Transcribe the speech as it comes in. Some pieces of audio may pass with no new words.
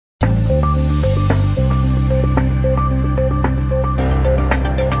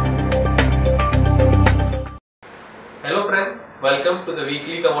friends, welcome to the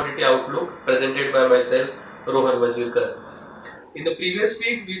weekly commodity outlook presented by myself, Rohan Vajirkar. In the previous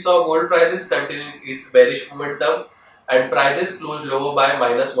week, we saw gold prices continuing its bearish momentum and prices closed lower by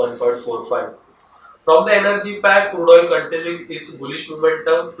minus 1.45. From the energy pack, crude oil continuing its bullish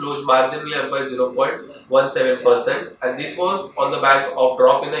momentum closed marginally up by 0.17%, and this was on the back of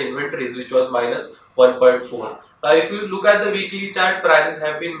drop in the inventories which was minus 1.4. Now if you look at the weekly chart, prices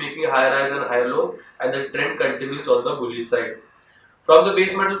have been making higher highs and higher lows, and the trend continues on the bullish side. From the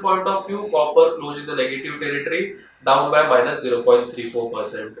base metal point of view, copper closed in the negative territory, down by minus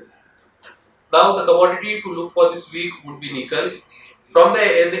 0.34%. Now the commodity to look for this week would be nickel. From the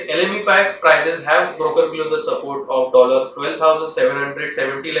LME pack, prices have broken below the support of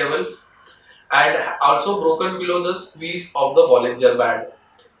 $12,770 levels and also broken below the squeeze of the Bollinger Band.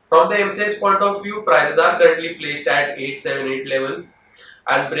 From the MCX point of view, prices are currently placed at 878 levels,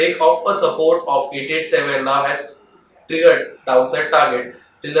 and break of a support of 887 now has triggered downside target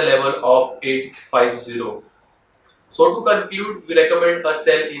till the level of 850. So to conclude, we recommend a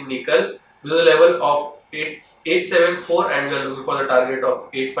sell in nickel with a level of 874, and we are looking for the target of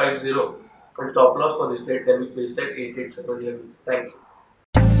 850, and stop loss for this trade can be placed at 887 levels. Thank you.